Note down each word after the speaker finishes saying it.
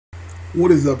What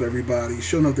is up, everybody?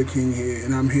 Showing up the King here,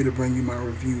 and I'm here to bring you my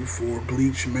review for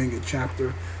Bleach Manga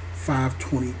Chapter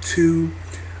 522.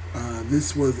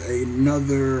 This was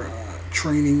another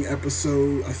training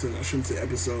episode. I shouldn't say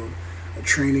episode, a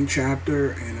training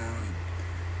chapter. And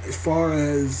as far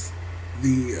as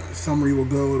the summary will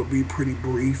go, it'll be pretty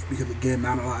brief because, again,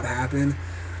 not a lot happened.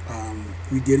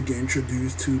 We did get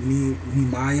introduced to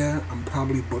Nimaya. I'm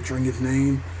probably butchering his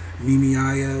name.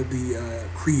 Nimaya, the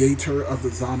creator of the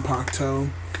Zanpakuto.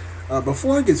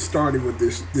 Before I get started with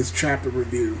this chapter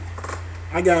review,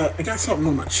 I got something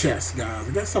on my chest, guys.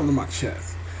 I got something on my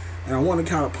chest, and I want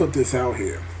to kind of put this out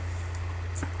here.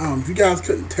 If you guys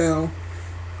couldn't tell,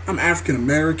 I'm African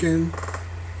American.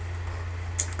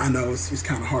 I know it's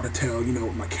kind of hard to tell,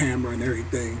 with my camera and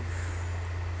everything.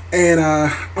 And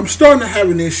I'm starting to have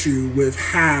an issue with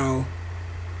how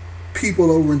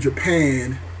people over in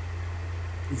Japan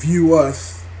view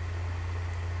us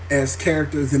as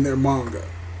characters in their manga.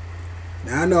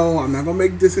 Now, I know I'm not going to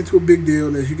make this into a big deal.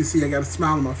 And as you can see, I got a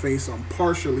smile on my face, so I'm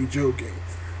partially joking.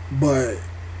 But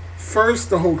first,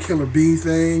 the whole Killer Bee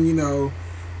thing,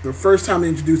 the first time they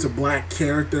introduce a black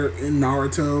character in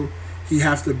Naruto, he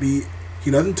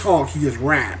doesn't talk, he just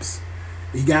raps.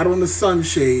 He got on the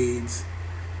sunshades,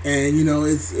 and,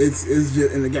 it's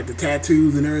just, and they got the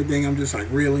tattoos and everything. I'm just like,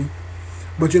 really?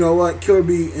 But you know what? Killer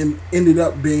Bee ended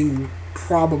up being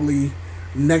probably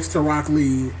next to Rock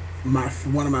Lee,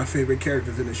 one of my favorite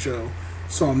characters in the show.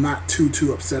 So I'm not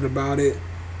too upset about it.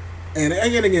 And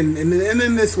again, and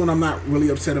in this one, I'm not really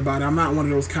upset about it. I'm not one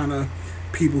of those kind of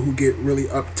people who get really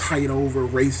uptight over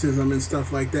racism and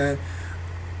stuff like that.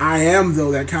 I am,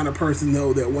 though, that kind of person,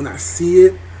 though, that when I see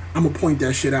it, I'm gonna point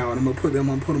that shit out and I'm gonna put them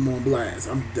on blast.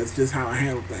 That's just how I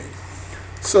handle things.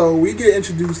 So we get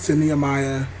introduced to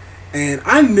Nehemiah. And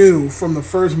I knew from the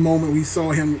first moment we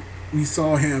saw him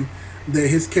that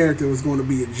his character was going to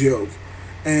be a joke.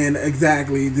 And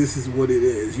exactly, this is what it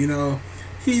is.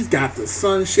 He's got the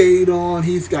sunshade on.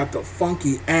 He's got the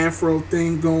funky afro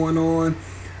thing going on.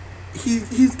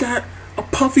 He's got a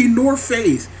puffy North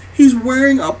Face. He's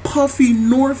wearing a puffy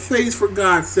North Face, for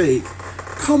God's sake.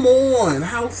 Come on.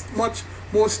 How much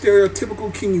more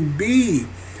stereotypical can you be?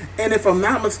 And if I'm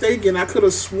not mistaken, I could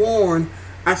have sworn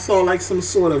I saw like some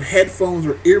sort of headphones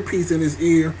or earpiece in his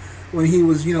ear when he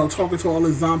was, talking to all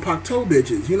his Zanpakuto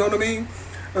bitches. You know what I mean?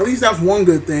 At least that's one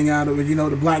good thing out of it.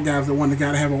 The black guy's the one that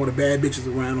gotta have all the bad bitches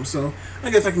around him. So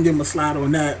I guess I can give him a slide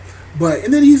on that.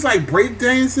 And then he's like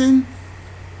breakdancing,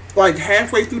 like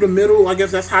halfway through the middle. I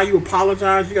guess that's how you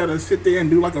apologize. You gotta sit there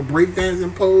and do like a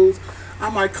breakdancing pose.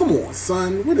 I'm like, come on,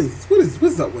 son.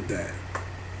 What's up with that?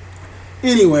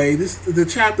 Anyway,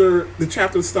 the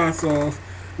chapter starts off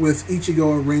with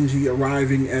Ichigo and Renji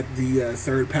arriving at the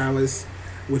third palace,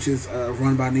 which is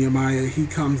run by Nehemiah. He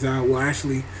comes out. Well,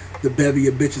 actually, the bevy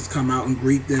of bitches come out and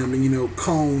greet them. And,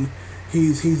 Cone,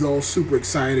 he's all super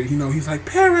excited. He's like,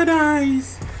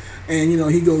 paradise! And,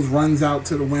 he runs out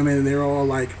to the women, and they're all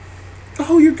like,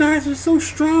 oh, you guys are so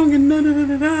strong, and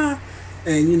da-da-da-da-da.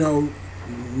 And,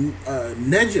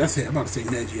 Neji, I'm about to say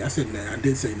Neji. I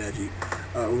did say Neji.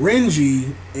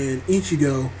 Renji and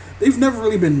Ichigo, they've never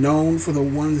really been known for the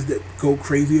ones that go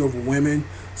crazy over women.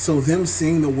 So them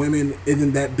seeing the women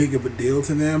isn't that big of a deal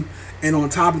to them. And on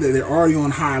top of that, they're already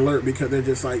on high alert because they're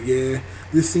just like, yeah,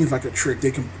 this seems like a trick.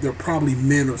 They're probably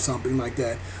men or something like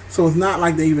that. So it's not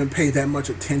like they even pay that much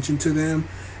attention to them.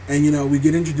 And, we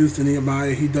get introduced to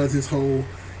Nehemiah. He does his whole,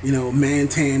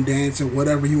 man-tan dance or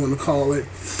whatever you want to call it.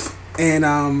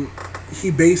 And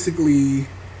he basically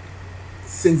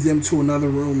sends them to another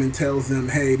room and tells them,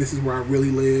 hey, this is where I really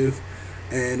live.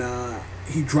 And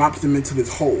he drops them into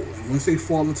this hole. And once they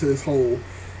fall into this hole,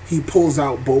 he pulls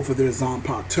out both of their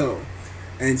Zanpakuto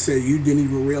and said, you didn't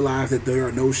even realize that there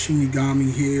are no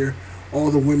Shinigami here. All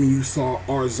the women you saw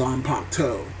are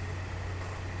Zanpakuto.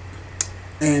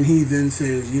 And he then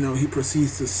says, he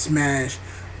proceeds to smash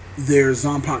their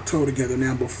Zanpakuto together.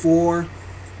 Now, before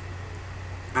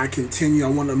I continue, I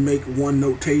want to make one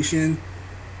notation.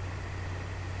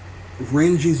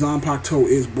 Renji's Zanpakuto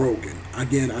is broken.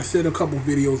 Again, I said a couple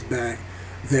videos back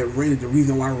that the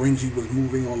reason why Renji was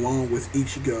moving along with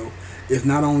Ichigo is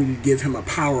not only to give him a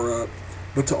power-up,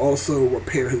 but to also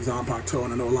repair his Zanpakuto.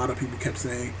 And I know a lot of people kept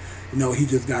saying, he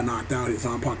just got knocked out. His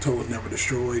Zanpakuto was never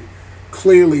destroyed.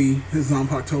 Clearly, his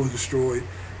Zanpakuto was destroyed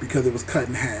because it was cut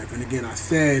in half. And again, I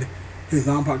said his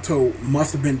Zanpakuto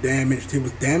must have been damaged. It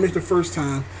was damaged the first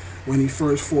time when he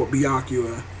first fought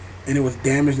Byakuya. And it was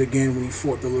damaged again when he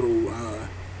fought the little,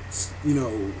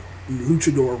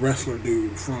 luchador wrestler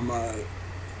dude from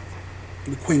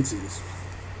the Quincy's.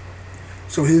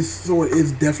 So his sword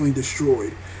is definitely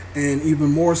destroyed. And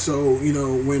even more so, you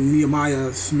know, when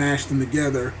Nehemiah smashed them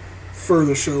together,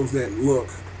 further shows that, look,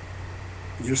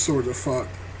 your swords are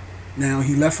fucked. Now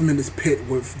he left him in this pit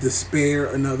with despair,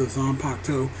 another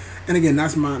Zanpakuto, and again,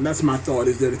 that's my thought,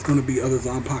 is that it's going to be other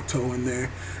Zanpakuto in there.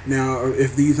 Now,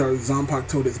 if these are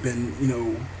Zanpakuto that's been, you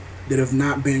know, that have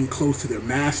not been close to their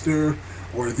master,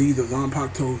 or these are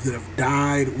Zanpakutos that have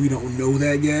died, we don't know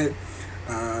that yet.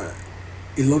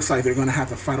 It looks like they're going to have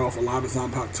to fight off a lot of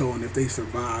Zanpakuto, and if they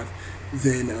survive,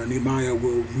 then Nehemiah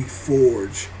will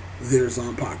reforge their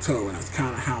Zanpakuto, and that's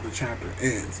kind of how the chapter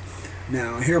ends.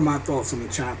 Now, here are my thoughts on the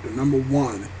chapter. Number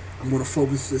one, I'm going to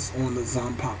focus this on the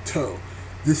Zanpakuto.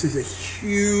 This is a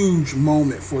huge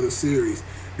moment for the series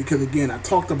because, again, I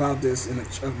talked about this in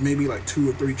maybe like 2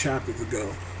 or 3 chapters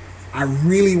ago. I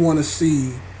really want to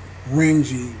see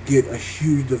Renji get a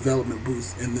huge development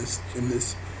boost in this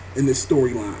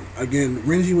storyline. Again,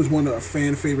 Renji was one of our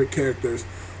fan favorite characters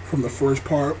from the first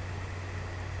part,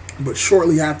 but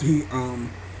shortly after he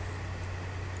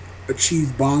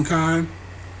achieved Bankai,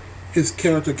 his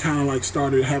character kind of like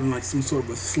started having like some sort of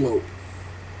a slope.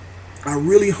 I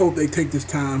really hope they take this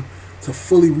time to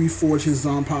fully reforge his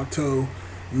Zanpakuto,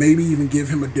 maybe even give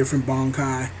him a different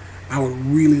Bankai. I would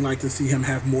really like to see him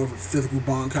have more of a physical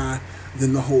Bankai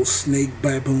than the whole snake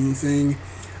baboon thing.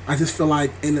 I just feel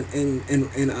like in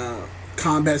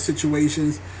combat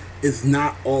situations, it's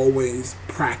not always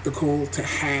practical to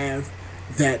have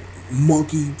that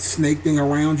monkey snake thing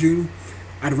around you.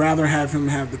 I'd rather have him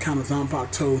have the kind of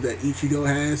Zanpakuto that Ichigo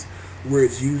has, where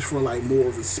it's used for like more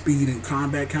of a speed and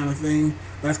combat kind of thing.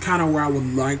 That's kind of where I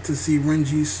would like to see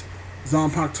Renji's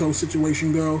Zanpakuto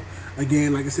situation go.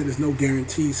 Again, like I said, there's no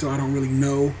guarantee, so I don't really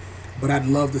know. But I'd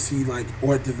love to see, like,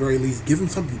 or at the very least, give him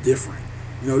something different.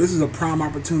 You know, this is a prime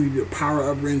opportunity to power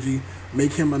up Renji,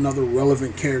 make him another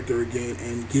relevant character again,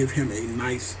 and give him a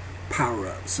nice power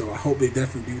up. So I hope they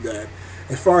definitely do that.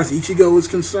 As far as Ichigo is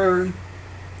concerned,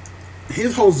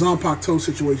 his whole Zanpakuto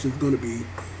situation is going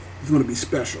to be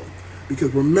special,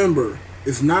 because remember,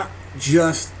 it's not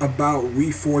just about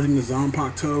reforging the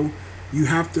Zanpakuto. You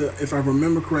have to, if I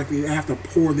remember correctly, they have to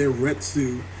pour their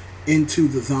Retsu into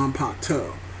the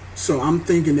Zanpakuto. So I'm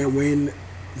thinking that when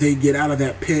they get out of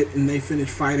that pit and they finish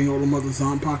fighting all the other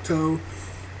Zanpakuto,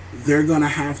 they're gonna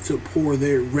have to pour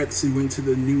their Retsu into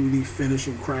the newly finished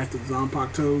and crafted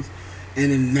Zanpakutos,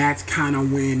 and then that's kind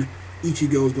of when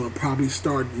Ichigo is going to probably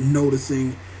start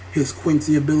noticing his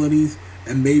Quincy abilities,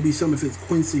 and maybe some of his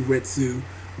Quincy Retsu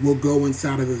will go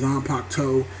inside of the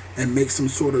Zanpakuto and make some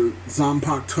sort of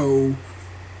Zanpakuto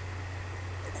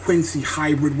Quincy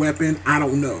hybrid weapon. I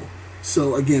don't know.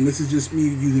 So again, this is just me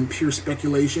using pure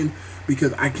speculation,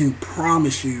 because I can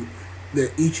promise you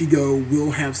that Ichigo will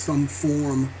have some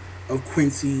form of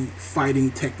Quincy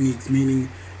fighting techniques, meaning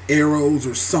arrows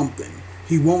or something.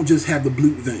 He won't just have the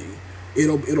blue thing.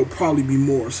 It'll probably be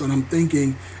more. So I'm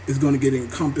thinking it's going to get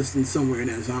encompassed in somewhere in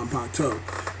that Zanpakuto.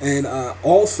 And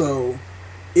also,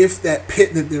 if that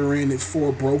pit that they're in is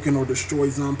for broken or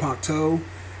destroyed Zanpakuto,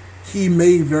 he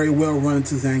may very well run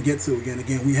into Zangetsu again.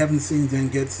 Again, we haven't seen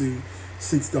Zangetsu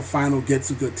since the final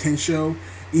Getsuga Tensho.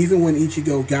 Even when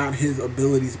Ichigo got his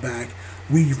abilities back,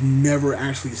 we've never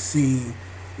actually seen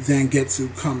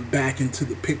Zangetsu come back into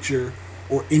the picture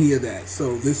or any of that.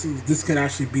 So this could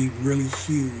actually be really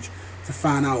huge to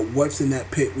find out what's in that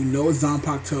pit. We know it's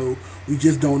Zanpakuto, we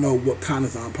just don't know what kind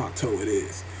of Zanpakuto it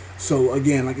is. So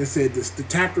again, like I said, the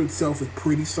chapter itself is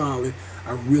pretty solid.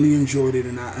 I really enjoyed it,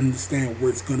 and I understand where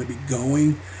it's going to be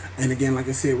going. And again, like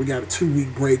I said, we got a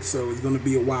 2-week break, so it's going to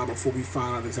be a while before we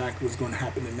find out exactly what's going to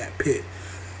happen in that pit.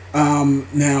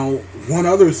 Now, one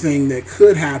other thing that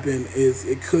could happen is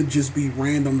it could just be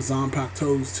random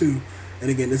Zanpakutos too. And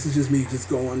again, this is just me just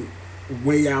going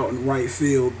way out in right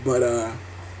field, but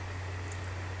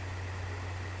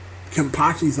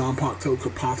Kenpachi's Zanpakuto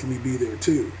could possibly be there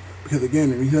too, because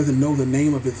again, he doesn't know the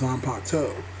name of his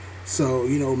Zanpakuto. So,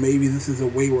 you know, maybe this is a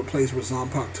wayward place where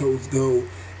Zanpakutos go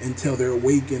until they're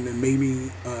awakened, and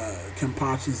maybe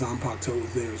Kenpachi's Zanpakuto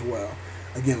is there as well.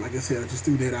 Again, like I said, I just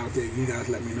threw that out there. You guys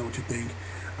let me know what you think.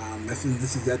 This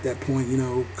is at that point, you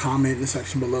know, comment in the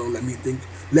section below. Let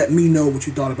me know what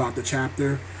you thought about the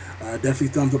chapter. Definitely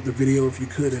thumbs up the video if you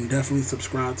could, and definitely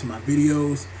subscribe to my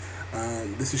videos.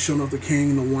 This is Showing Off the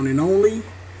King, the one and only,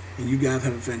 and you guys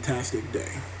have a fantastic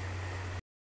day.